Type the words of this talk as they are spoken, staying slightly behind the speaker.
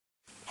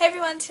Hey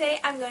everyone, today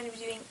I'm going to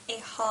be doing a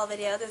haul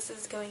video. This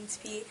is going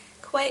to be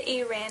quite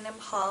a random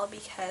haul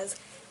because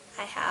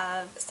I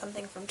have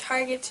something from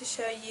Target to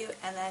show you,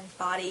 and then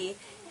body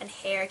and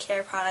hair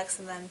care products,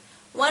 and then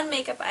one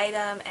makeup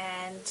item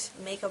and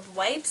makeup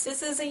wipes.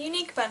 This is a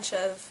unique bunch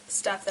of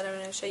stuff that I'm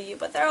going to show you,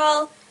 but they're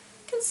all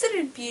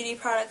considered beauty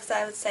products,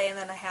 I would say, and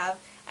then I have,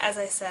 as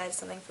I said,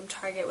 something from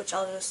Target, which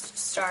I'll just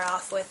start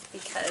off with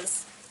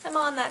because I'm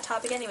on that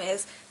topic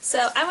anyways.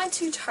 So I went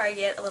to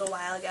Target a little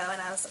while ago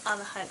and I was on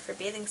the hunt for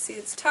bathing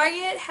suits.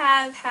 Target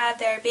have had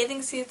their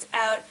bathing suits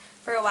out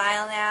for a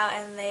while now,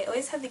 and they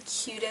always have the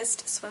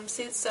cutest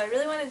swimsuits, so I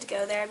really wanted to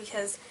go there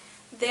because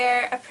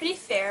they're a pretty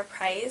fair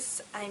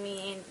price. I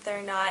mean,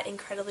 they're not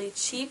incredibly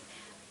cheap,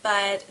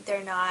 but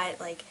they're not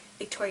like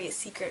Victoria's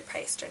Secret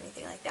priced or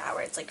anything like that,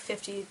 where it's like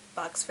 $50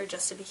 for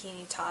just a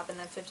bikini top and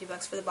then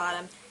 $50 for the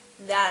bottom.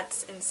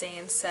 That's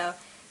insane. So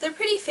they're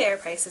pretty fair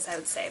prices, I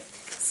would say.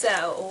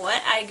 So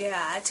what I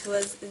got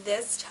was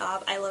this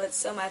top. I love it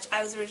so much.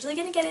 I was originally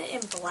going to get it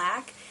in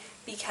black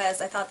because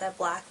I thought that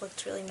black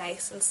looked really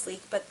nice and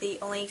sleek, but the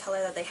only color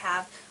that they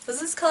have was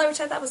this color,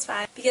 which I thought was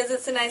fine because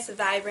it's a nice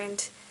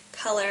vibrant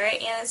color,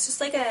 and it's just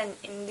like an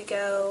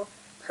indigo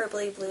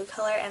purpley blue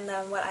color. And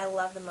then what I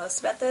love the most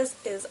about this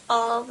is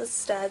all the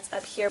studs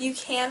up here. You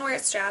can wear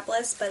it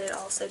strapless, but it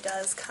also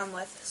does come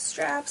with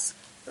straps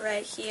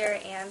right here,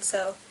 and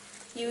so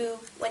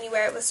when you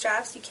wear it with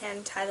straps, you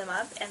can tie them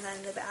up, and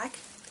then the back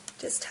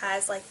just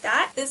ties like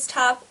that. This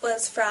top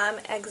was from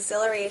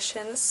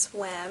Exhilaration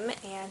Swim,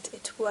 and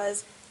it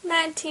was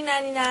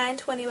 $19.99,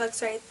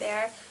 $20 right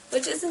there,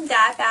 which isn't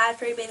that bad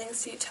for a bathing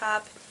suit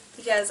top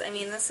because, I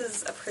mean, this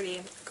is a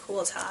pretty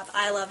cool top.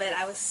 I love it.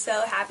 I was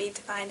so happy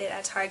to find it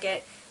at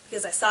Target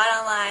because I saw it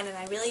online and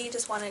I really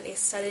just wanted a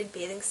studded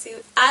bathing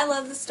suit. I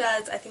love the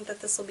studs. I think that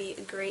this will be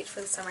great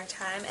for the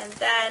summertime. And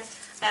then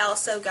I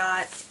also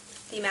got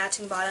the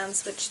matching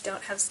bottoms, which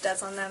don't have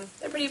studs on them.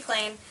 They're pretty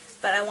plain,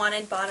 but I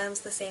wanted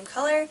bottoms the same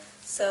color,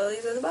 so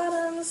these are the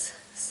bottoms.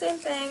 Same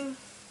thing,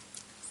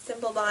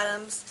 simple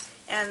bottoms,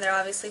 and they're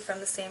obviously from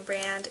the same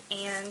brand,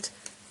 and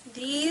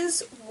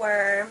these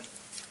were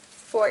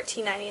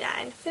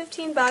 $14.99,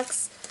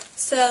 $15.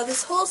 So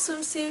this whole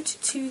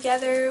swimsuit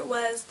together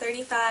was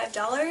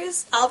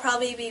 $35. I'll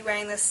probably be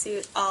wearing this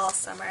suit all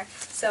summer,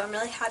 so I'm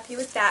really happy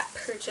with that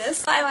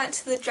purchase. I went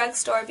to the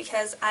drugstore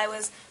because I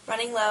was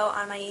running low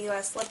on my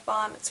US lip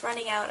balm. It's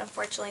running out,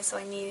 unfortunately, so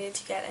I needed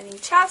to get a new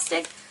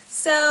chapstick.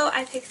 So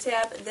I picked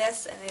up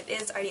this, and it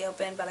is already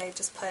open, but I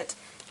just put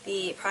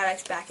the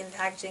product back in the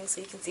packaging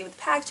so you can see what the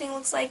packaging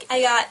looks like.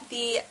 I got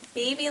the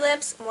Baby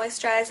Lips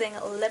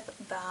Moisturizing Lip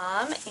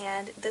Balm,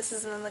 and this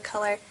is in the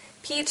color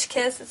Peach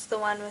Kiss. It's the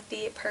one with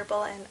the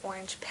purple and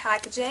orange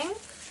packaging.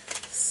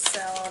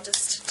 So I'll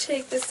just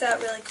take this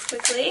out really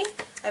quickly.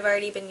 I've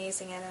already been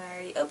using it and I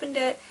already opened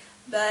it,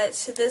 but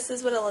this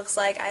is what it looks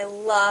like. I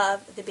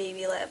love the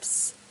Baby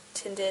Lips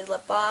tinted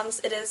lip balms.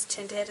 It is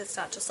tinted. It's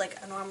not just like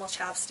a normal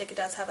chapstick. It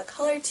does have a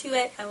color to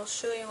it. I will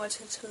show you what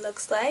it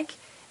looks like.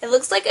 It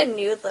looks like a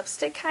nude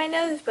lipstick kind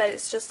of, but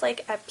it's just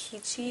like a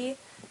peachy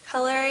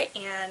color,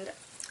 and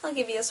I'll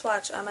give you a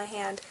swatch on my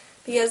hand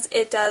because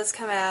it does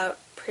come out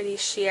pretty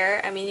sheer.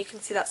 I mean, you can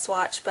see that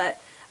swatch,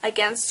 but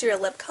against your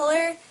lip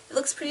color, it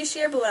looks pretty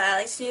sheer, but what I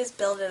like to do is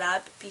build it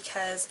up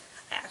because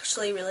I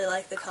actually really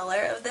like the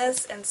color of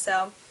this, and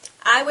so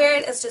I wear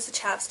it as just a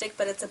chapstick,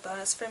 but it's a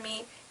bonus for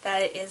me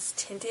that it is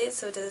tinted,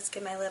 so it does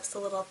give my lips a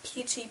little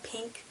peachy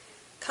pink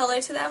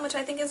color to them, which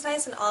I think is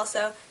nice, and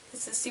also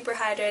this is super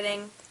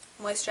hydrating,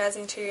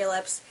 moisturizing to your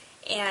lips,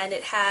 and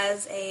it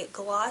has a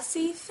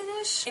glossy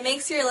finish. It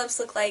makes your lips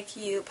look like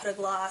you put a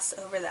gloss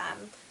over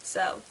them.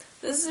 So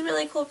this is a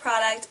really cool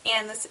product,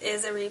 and this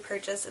is a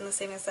repurchase in the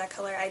same exact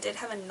color. I did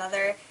have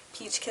another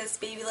Peach Kiss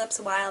Baby Lips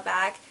a while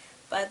back,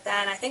 but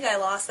then I think I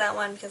lost that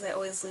one because I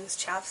always lose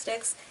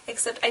chapsticks,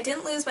 except I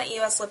didn't lose my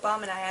EOS lip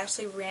balm, and I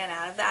actually ran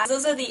out of that.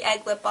 Those are the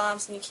egg lip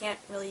balms, and you can't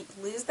really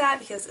lose that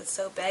because it's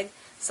so big.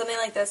 Something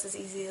like this is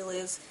easy to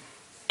lose.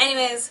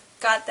 Anyways,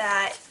 got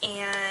that,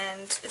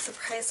 and is the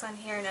price on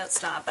here? No,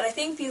 it's not, but I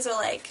think these are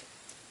like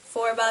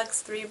 $4,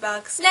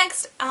 $3.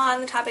 Next, on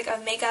the topic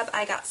of makeup,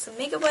 I got some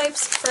makeup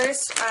wipes.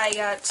 First, I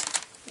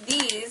got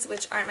these,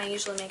 which aren't my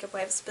usual makeup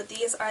wipes, but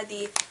these are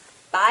the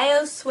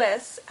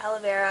Bio-Swiss Aloe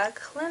Vera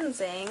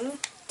Cleansing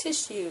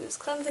Tissues.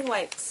 Cleansing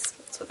wipes,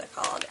 that's what they're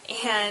called.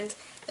 And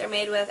they're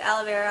made with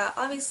aloe vera,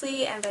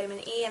 obviously, and vitamin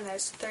E, and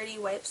there's 30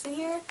 wipes in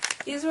here.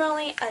 These were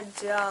only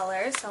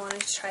 $1, so I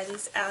wanted to try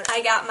these out.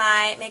 I got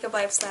my makeup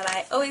wipes that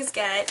I always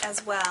get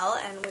as well,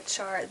 and which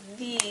are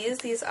these.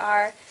 These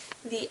are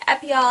the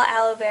Epiol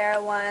Aloe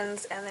Vera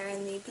ones, and they're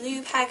in the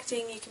blue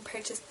packaging. You can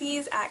purchase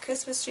these at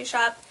Christmas Tree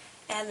Shop,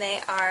 and they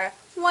are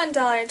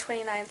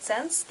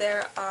 $1.29.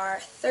 There are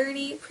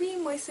 30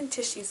 pre-moistened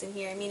tissues in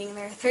here, meaning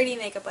there are 30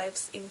 makeup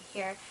wipes in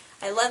here.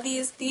 I love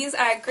these. These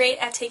are great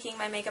at taking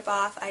my makeup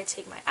off. I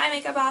take my eye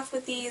makeup off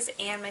with these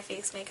and my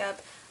face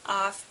makeup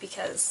off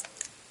because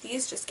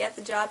these just get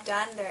the job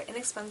done. They're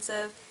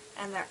inexpensive.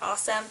 and they're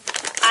awesome.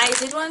 I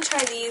did want to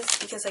try these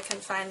because I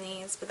couldn't find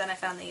these, but then I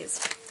found these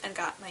and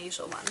got my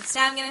usual ones.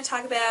 Now I'm going to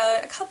talk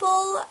about a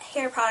couple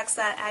hair products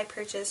that I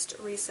purchased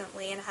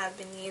recently and have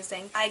been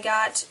using. I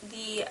got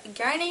the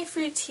Garnier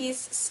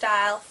Fructis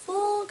Style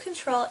Full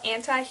Control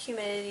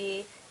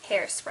Anti-Humidity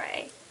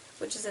Hairspray,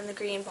 which is in the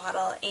green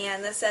bottle,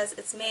 and this says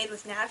it's made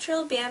with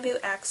natural bamboo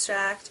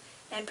extract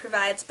and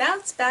provides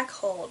bounce back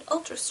hold,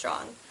 ultra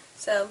strong.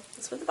 So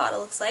that's what the bottle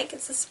looks like.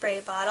 It's a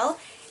spray bottle,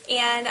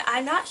 and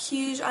I'm not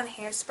huge on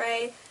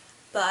hairspray,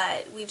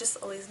 but we just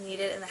always need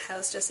it in the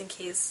house just in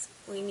case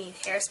we need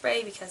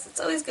hairspray because it's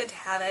always good to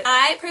have it.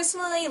 I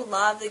personally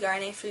love the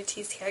Garnier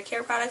Fructis hair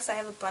care products. I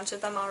have a bunch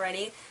of them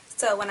already,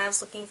 so when I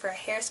was looking for a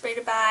hairspray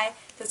to buy,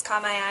 this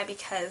caught my eye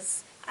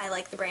because I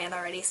like the brand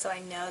already, so I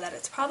know that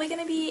it's probably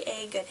going to be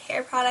a good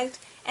hair product,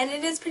 and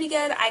it is pretty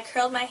good. I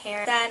curled my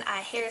hair, then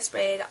I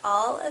hairsprayed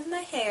all of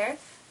my hair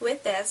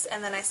with this,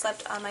 and then I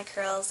slept on my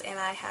curls, and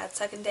I had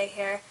second day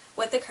hair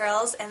with the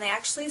curls, and they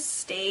actually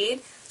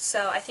stayed,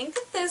 so I think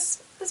that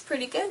this was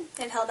pretty good.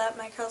 It held up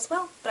my curls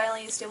well, but I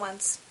only used it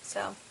once,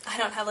 so I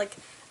don't have like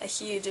a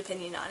huge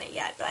opinion on it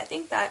yet, but I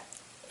think that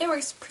it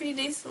works pretty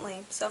decently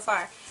so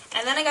far.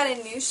 And then I got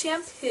a new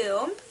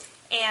shampoo,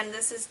 and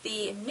this is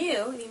the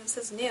new, it even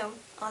says new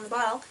on the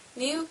bottle,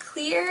 new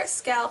Clear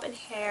Scalp and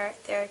Hair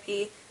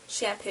Therapy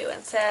Shampoo. And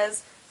it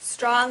says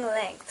Strong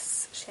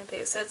Lengths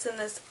Shampoo. So it's in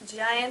this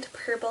giant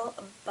purple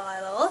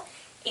bottle,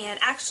 and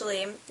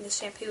actually the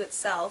shampoo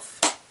itself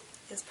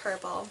is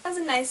purple. It has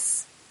a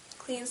nice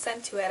clean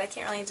scent to it. I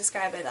can't really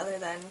describe it other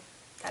than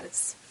that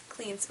it's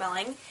clean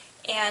smelling,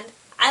 and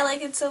I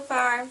like it so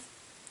far.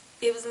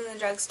 It was in the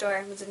drugstore.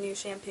 It was a new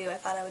shampoo. I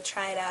thought I would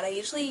try it out. I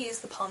usually use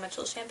the Paul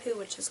Mitchell shampoo,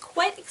 which is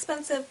quite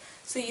expensive,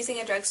 so using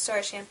a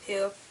drugstore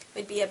shampoo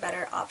would be a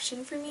better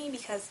option for me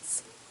because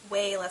it's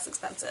way less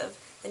expensive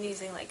than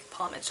using like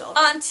Paul Mitchell.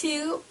 On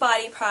to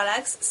body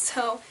products.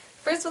 So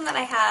first one that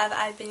I have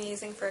I've been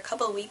using for a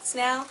couple weeks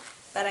now,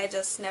 but I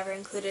just never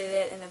included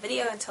it in a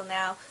video until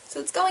now.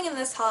 So it's going in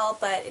this haul,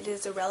 but it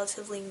is a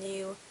relatively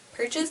new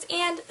purchase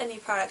and a new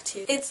product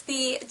too. It's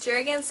the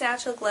Jergens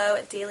Natural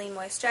Glow Daily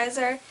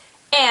Moisturizer.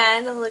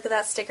 And look at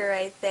that sticker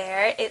right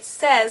there. It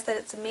says that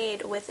it's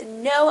made with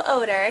no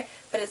odor,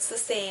 but it's the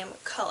same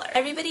color.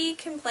 Everybody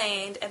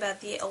complained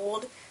about the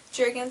old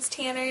Jergens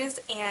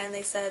tanners, and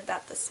they said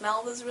that the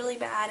smell was really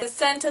bad. The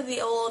scent of the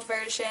old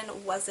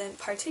version wasn't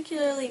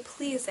particularly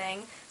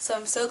pleasing, so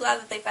I'm so glad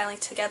that they finally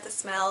took out the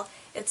smell.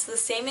 It's the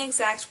same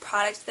exact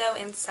product though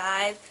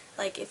inside.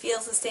 Like, it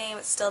feels the same.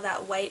 It's still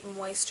that white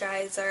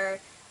moisturizer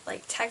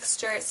like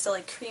texture. It's still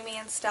like creamy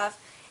and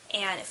stuff,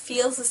 and it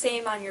feels the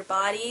same on your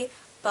body,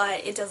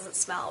 but it doesn't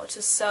smell, which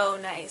is so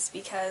nice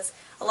because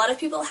a lot of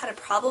people had a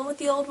problem with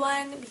the old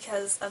one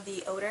because of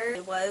the odor.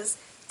 It was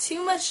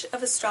too much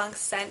of a strong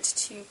scent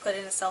to put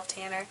in a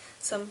self-tanner,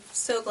 so I'm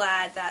so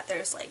glad that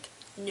there's like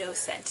no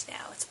scent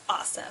now. It's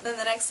awesome. Then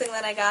the next thing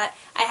that I got,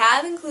 I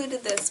have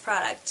included this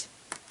product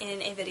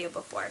in a video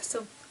before,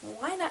 so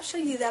why not show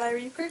you that I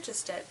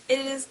repurchased it. It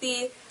is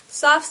the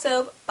Soft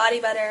Soap Body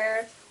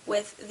Butter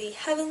with the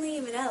Heavenly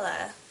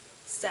Vanilla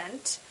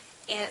scent.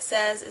 And it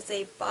says it's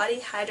a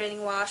body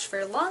hydrating wash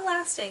for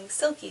long-lasting,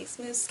 silky,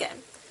 smooth skin.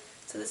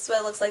 So this is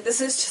what it looks like.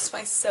 This is just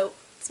my soap.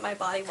 It's my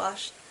body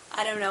wash.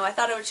 I don't know. I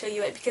thought I would show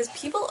you it because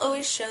people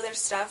always show their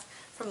stuff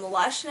from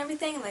Lush and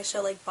everything, and they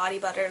show like body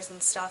butters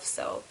and stuff,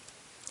 so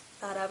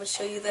I thought I would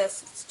show you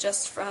this. It's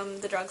just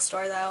from the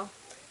drugstore though.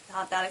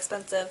 Not that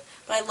expensive.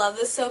 But I love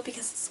this soap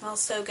because it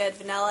smells so good.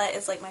 Vanilla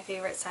is like my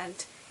favorite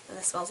scent, and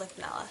this smells like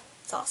vanilla.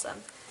 It's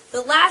awesome.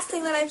 The last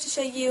thing that I have to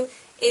show you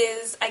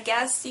is, I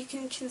guess you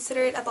can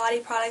consider it a body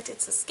product.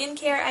 It's a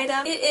skincare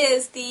item. It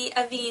is the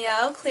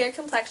Aveeno Clear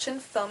Complexion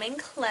Foaming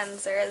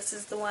Cleanser. This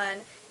is the one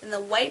in the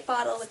white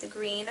bottle with the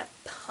green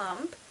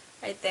pump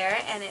right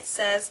there, and it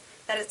says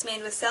that it's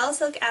made with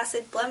salicylic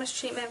acid blemish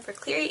treatment for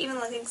clear,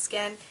 even-looking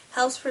skin,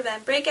 helps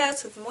prevent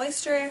breakouts with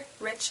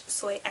moisture-rich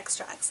soy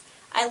extracts.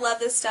 I love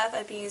this stuff.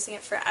 I've been using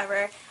it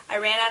forever. I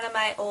ran out of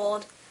my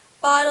old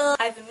bottle.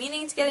 I've been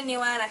meaning to get a new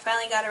one. I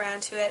finally got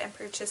around to it and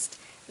purchased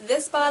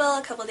this bottle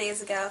a couple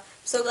days ago. I'm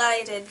so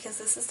glad I did because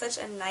this is such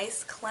a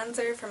nice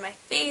cleanser for my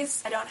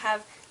face. I don't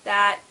have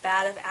that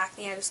bad of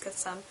acne. I just get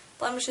some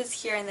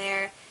blemishes here and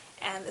there,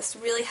 and this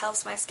really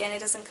helps my skin. It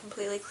doesn't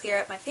completely clear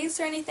up my face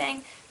or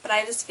anything, but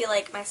I just feel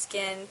like my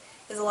skin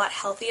is a lot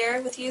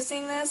healthier with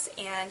using this,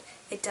 and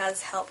it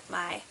does help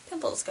my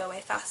pimples go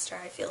away faster,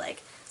 I feel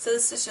like. So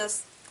this is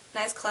just a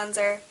nice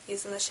cleanser,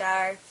 used in the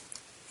shower.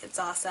 It's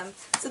awesome.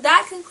 So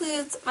that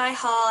concludes my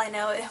haul. I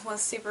know it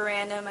was super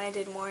random. I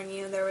did warn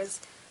you. There was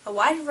a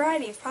wide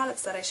variety of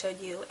products that I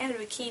showed you, and a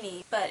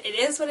bikini, but it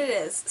is what it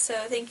is. So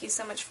thank you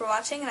so much for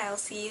watching, and I will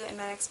see you in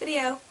my next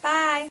video.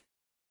 Bye!